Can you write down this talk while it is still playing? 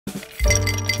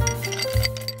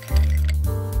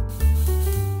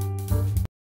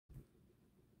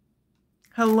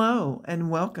Hello and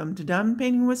welcome to Diamond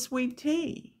Painting with Sweet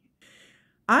Tea.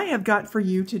 I have got for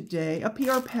you today a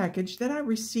PR package that I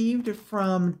received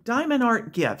from Diamond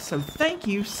Art Gift. So thank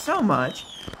you so much,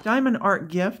 Diamond Art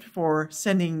Gift, for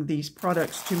sending these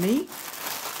products to me.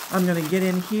 I'm going to get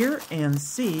in here and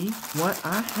see what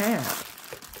I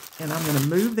have. And I'm going to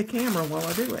move the camera while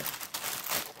I do it.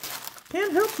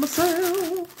 Can't help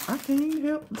myself. I can't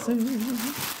help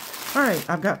myself. All right,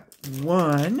 I've got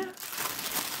one.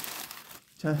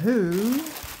 To who,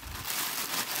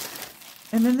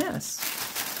 and then this.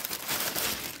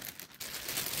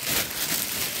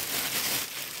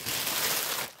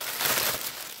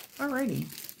 Alrighty.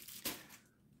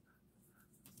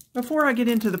 Before I get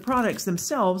into the products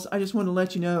themselves, I just want to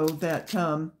let you know that,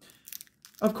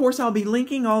 of course, I'll be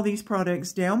linking all these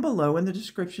products down below in the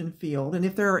description field. And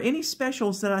if there are any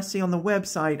specials that I see on the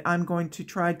website, I'm going to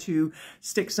try to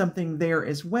stick something there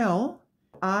as well.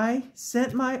 I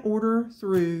sent my order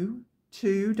through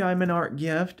to Diamond Art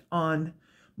Gift on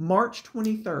March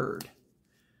 23rd,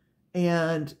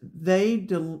 and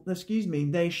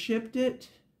they shipped it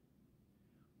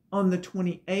on the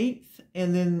 28th,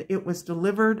 and then it was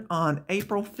delivered on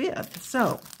April 5th.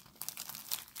 So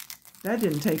that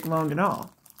didn't take long at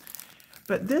all.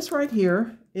 But this right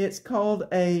here, it's called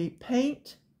a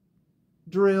Paint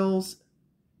Drills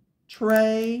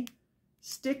Tray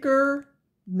Sticker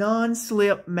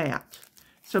Non-slip mat.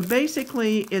 So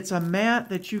basically it's a mat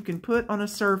that you can put on a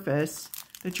surface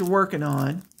that you're working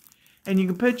on, and you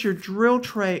can put your drill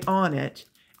tray on it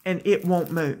and it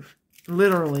won't move.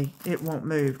 Literally it won't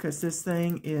move because this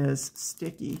thing is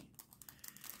sticky.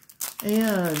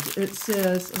 And it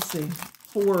says, let's see,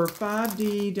 for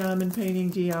 5D diamond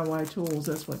painting DIY tools.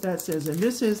 That's what that says. And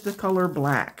this is the color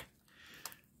black.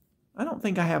 I don't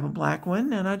think I have a black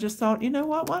one, and I just thought, you know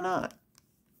what, why not?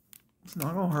 It's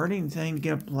not going to hurt anything to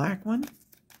get a black one.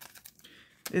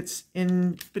 It's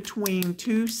in between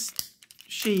two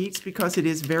sheets because it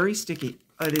is very sticky.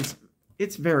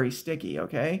 It's very sticky,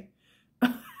 okay?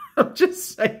 I'm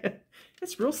just saying.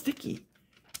 It's real sticky.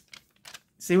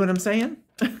 See what I'm saying?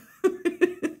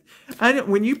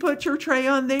 When you put your tray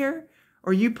on there,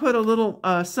 or you put a little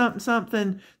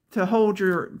something to hold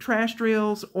your trash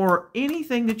drills, or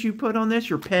anything that you put on this,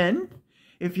 your pen,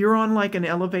 if you're on like an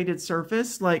elevated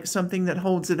surface, like something that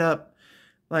holds it up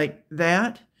like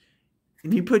that,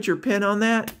 and you put your pen on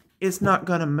that, it's not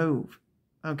going to move,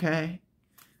 okay?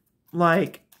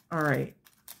 Like, all right.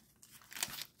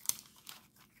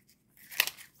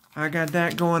 I got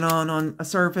that going on a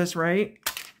surface, right?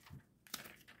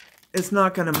 It's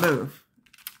not going to move.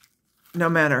 No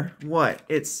matter what,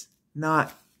 it's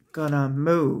not going to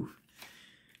move.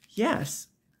 Yes.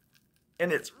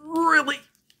 And it's really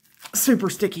super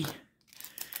sticky.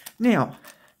 Now,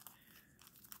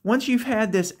 once you've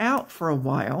had this out for a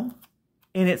while,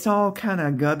 and it's all kind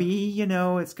of gubby, you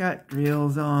know, it's got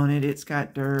drills on it, it's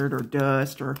got dirt or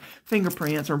dust or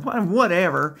fingerprints or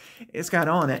whatever it's got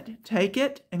on it, take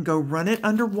it and go run it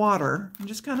underwater and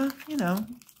just kind of, you know,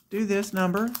 do this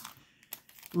number.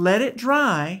 Let it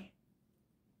dry,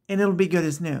 and it'll be good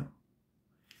as new.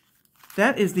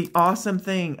 That is the awesome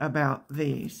thing about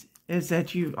these, is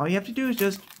that all you have to do is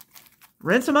just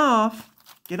rinse them off,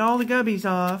 get all the gubbies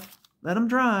off, let them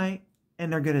dry,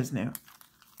 and they're good as new.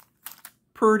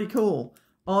 Pretty cool.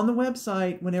 On the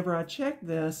website, whenever I checked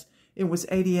this, it was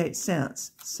 88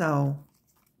 cents. So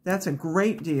that's a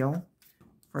great deal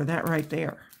for that right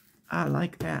there. I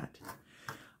like that.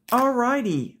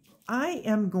 Alrighty. I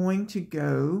am going to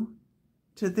go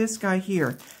to this guy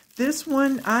here. This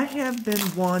one I have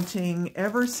been wanting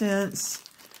ever since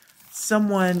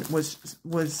someone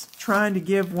was trying to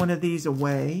give one of these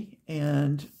away,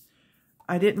 and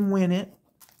I didn't win it.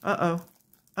 Uh-oh.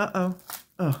 Uh-oh.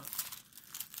 Ugh.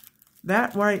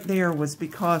 That right there was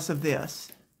because of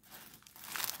this.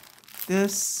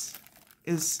 This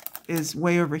is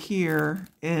way over here,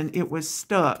 and it was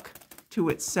stuck to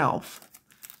itself.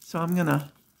 So I'm going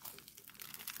to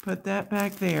put that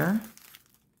back there,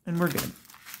 and we're good.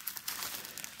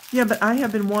 Yeah, but I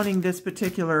have been wanting this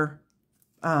particular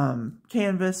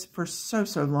canvas for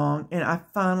so long, and I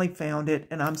finally found it,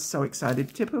 and I'm so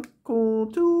excited. Typical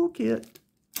toolkit.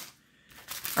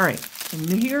 All right, and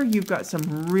here you've got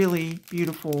some really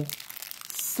beautiful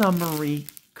summery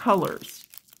colors.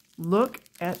 Look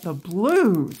at the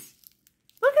blues.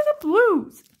 Look at the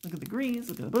blues. Look at the greens,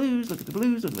 look at the blues, look at the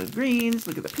blues, look at the greens,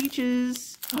 look at the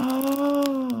peaches.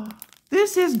 Oh,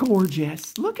 this is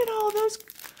gorgeous. Look at all those.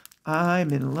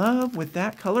 I'm in love with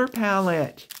that color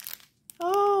palette.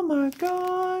 Oh my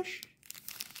gosh.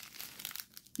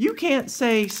 You can't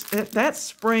say, that's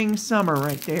spring, summer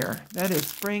right there. That is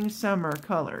spring, summer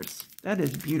colors. That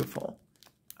is beautiful.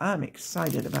 I'm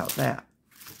excited about that.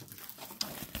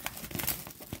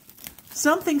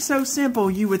 Something so simple,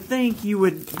 you would think you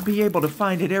would be able to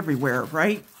find it everywhere,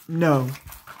 right? No,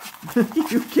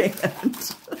 you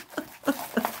can't.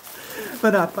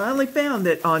 But I finally found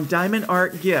it on Diamond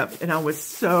Art Gift, and I was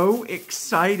so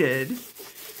excited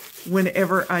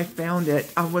whenever I found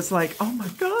it. I was like, oh my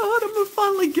God, I'm going to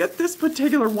finally get this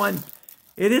particular one.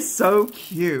 It is so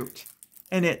cute.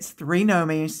 And it's 3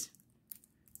 gnomies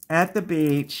at the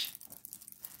beach.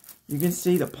 You can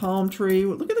see the palm tree.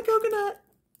 Look at the coconut.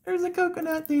 There's a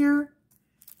coconut there.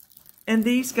 And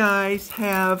these guys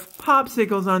have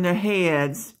popsicles on their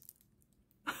heads.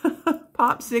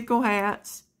 Popsicle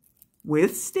hats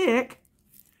with stick.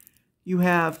 You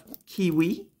have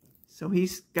kiwi. So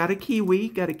he's got a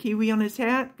kiwi on his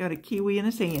hat, got a kiwi in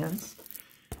his hands.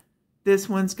 This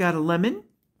one's got a lemon,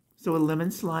 so a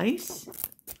lemon slice.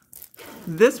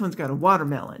 This one's got a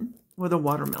watermelon with a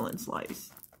watermelon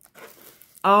slice.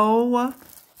 OMG.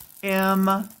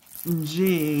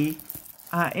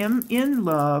 I am in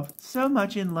love, so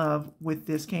much in love with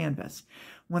this canvas.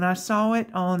 When I saw it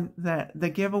on the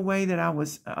giveaway that I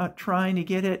was trying to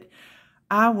get it,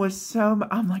 I'm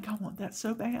like, I want that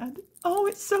so bad. Oh,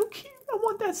 it's so cute. I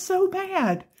want that so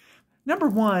bad. Number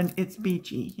one, it's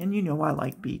beachy. And you know I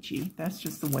like beachy. That's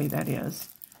just the way that is.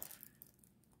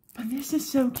 But this is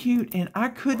so cute. And I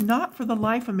could not for the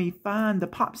life of me find the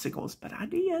popsicles, but I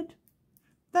did.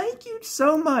 Thank you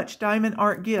so much, Diamond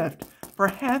Art Gift, for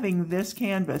having this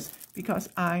canvas because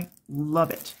I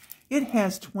love it. It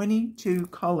has 22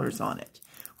 colors on it.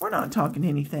 We're not talking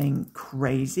anything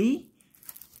crazy.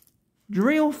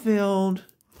 Drill filled.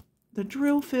 The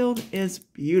drill field is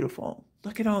beautiful.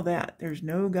 Look at all that. There's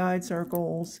no guide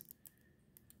circles.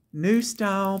 New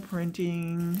style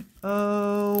printing.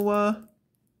 Oh,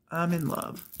 I'm in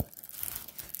love.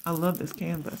 I love this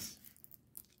canvas.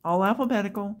 All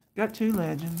alphabetical. Got 2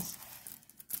 legends.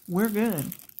 We're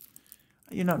good.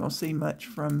 You're not going to see much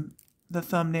from the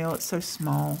thumbnail. It's so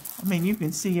small. I mean, you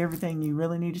can see everything you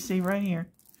really need to see right here.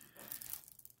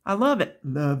 I love it.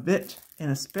 Love it. And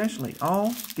especially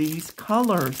all these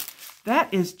colors.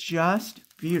 That is just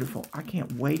beautiful. I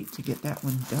can't wait to get that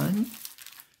one done.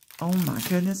 Oh my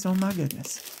goodness. Oh my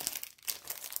goodness.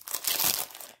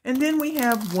 And then we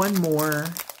have one more.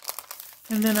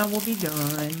 And then I will be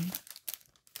done.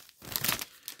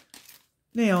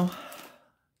 Now,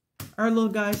 our little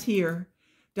guys here.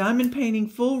 Diamond painting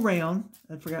full round.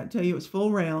 I forgot to tell you it was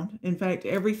full round. In fact,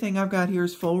 everything I've got here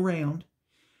is full round.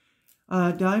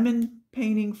 Diamond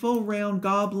painting full round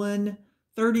goblin,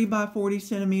 30 by 40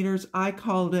 centimeters. I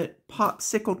called it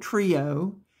Popsicle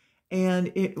Trio,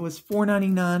 and it was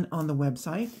 $4.99 on the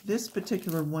website. This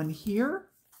particular one here,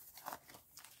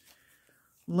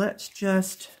 let's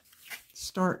just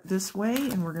start this way,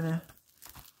 and we're going to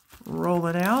roll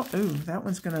it out. Ooh, that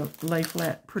one's going to lay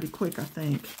flat pretty quick, I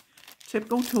think.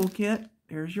 Typical toolkit.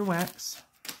 There's your wax.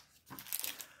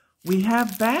 We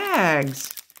have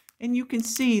bags. And you can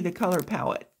see the color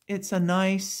palette. It's a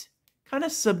nice, kind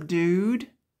of subdued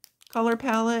color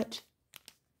palette.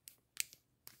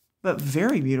 But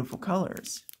very beautiful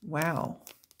colors. Wow.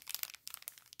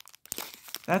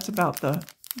 That's about the...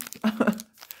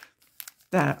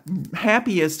 that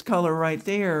happiest color right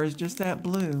there is just that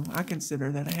blue. I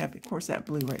consider that a happy... Of course, that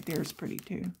blue right there is pretty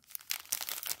too.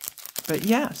 But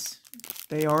yes,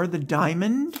 they are the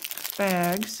diamond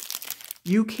bags.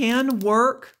 You can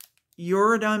work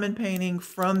your diamond painting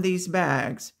from these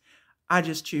bags. I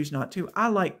just choose not to. I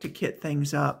like to kit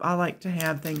things up. I like to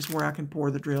have things where I can pour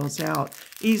the drills out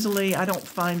easily. I don't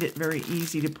find it very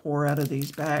easy to pour out of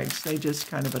these bags. They just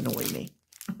kind of annoy me.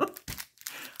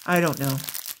 I don't know.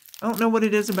 I don't know what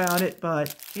it is about it,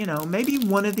 but, you know, maybe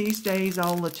one of these days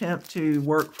I'll attempt to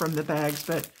work from the bags.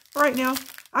 But right now,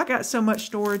 I got so much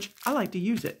storage, I like to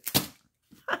use it.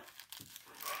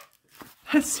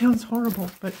 That sounds horrible,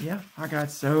 but yeah, I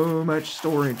got so much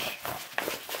storage.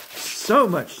 So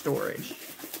much storage.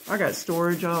 I got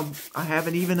storage I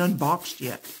haven't even unboxed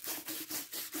yet.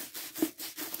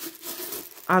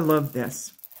 I love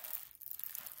this.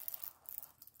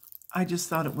 I just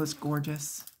thought it was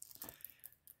gorgeous.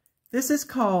 This is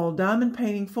called Diamond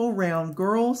Painting Full Round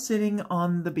Girl Sitting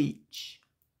on the Beach.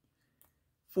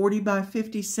 40 by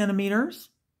 50 centimeters.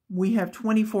 We have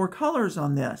 24 colors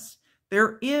on this.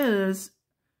 There is...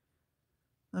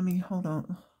 Let me, hold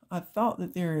on. I thought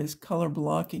that there is color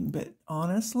blocking, but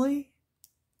honestly,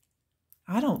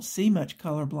 I don't see much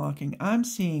color blocking. I'm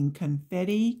seeing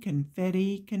confetti,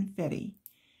 confetti, confetti.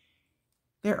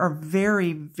 There are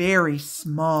very, very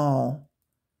small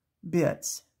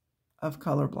bits of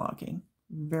color blocking.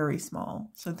 very small.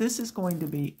 So this is going to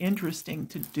be interesting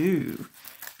to do.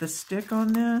 The stick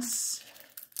on this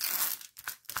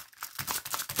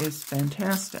is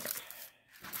fantastic.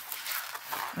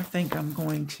 I think I'm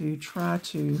going to try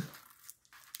to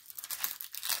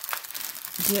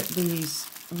get these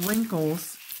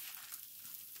wrinkles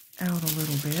out a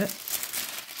little bit.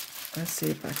 Let's see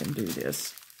if I can do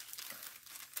this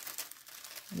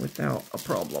without a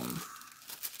problem.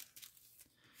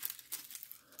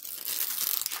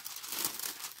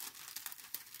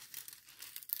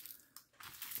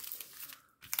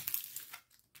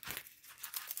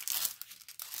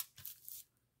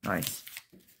 Nice.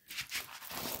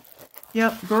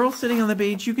 Yep, girls sitting on the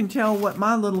beach. You can tell what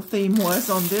my little theme was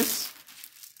on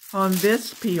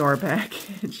this PR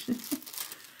package.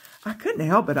 I couldn't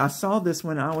help it. I saw this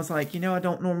one. I was like, you know, I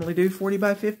don't normally do 40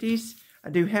 by 50s. I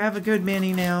do have a good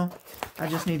many now. I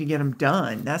just need to get them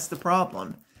done. That's the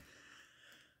problem.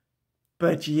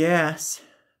 But yes,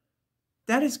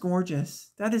 that is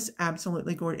gorgeous. That is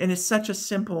absolutely gorgeous. And it's such a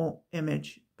simple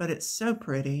image, but it's so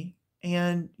pretty.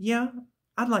 And yeah,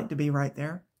 I'd like to be right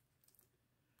there.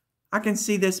 I can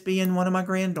see this being one of my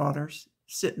granddaughters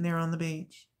sitting there on the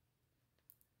beach.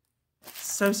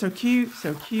 So cute,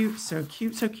 so cute, so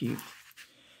cute, so cute.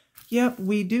 Yep,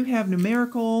 we do have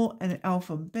numerical and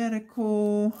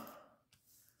alphabetical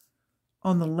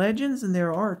on the legends, and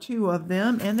there are 2 of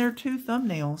them, and there are 2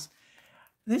 thumbnails.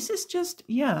 This is just,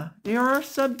 yeah, there are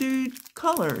subdued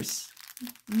colors.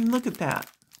 Look at that.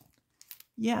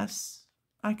 Yes,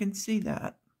 I can see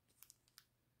that.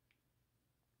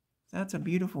 That's a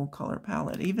beautiful color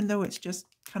palette, even though it's just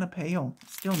kind of pale.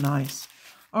 It's still nice.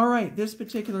 All right, this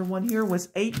particular one here was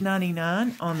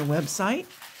 $8.99 on the website.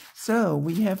 So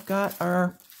we have got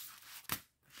our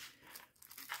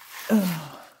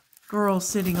girls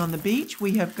sitting on the beach.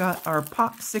 We have got our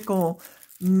Popsicle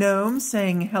gnome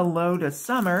saying hello to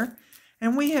summer.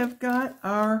 And we have got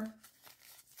our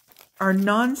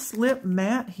non-slip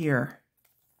mat here,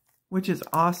 which is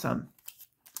awesome.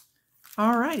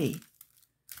 All righty.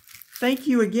 Thank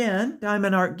you again,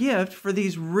 Diamond Art Gift, for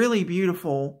these really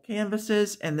beautiful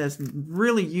canvases and this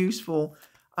really useful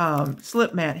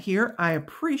slip mat here. I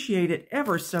appreciate it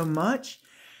ever so much.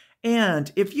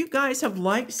 And if you guys have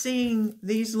liked seeing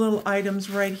these little items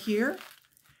right here,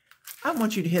 I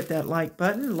want you to hit that like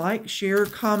button. Like, share,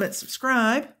 comment,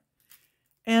 subscribe.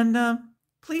 And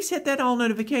please hit that all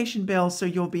notification bell so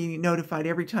you'll be notified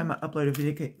every time I upload a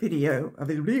video.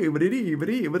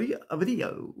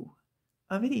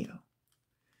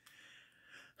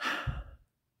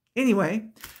 Anyway,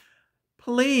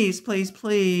 please, please,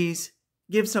 please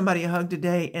give somebody a hug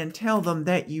today and tell them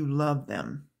that you love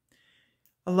them.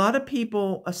 A lot of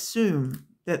people assume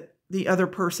that the other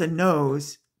person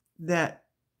knows that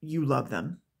you love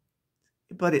them,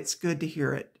 but it's good to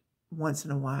hear it once in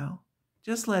a while.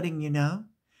 Just letting you know.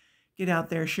 Get out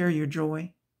there, share your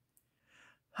joy.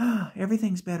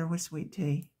 Everything's better with sweet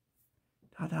tea.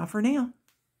 Ta-ta for now.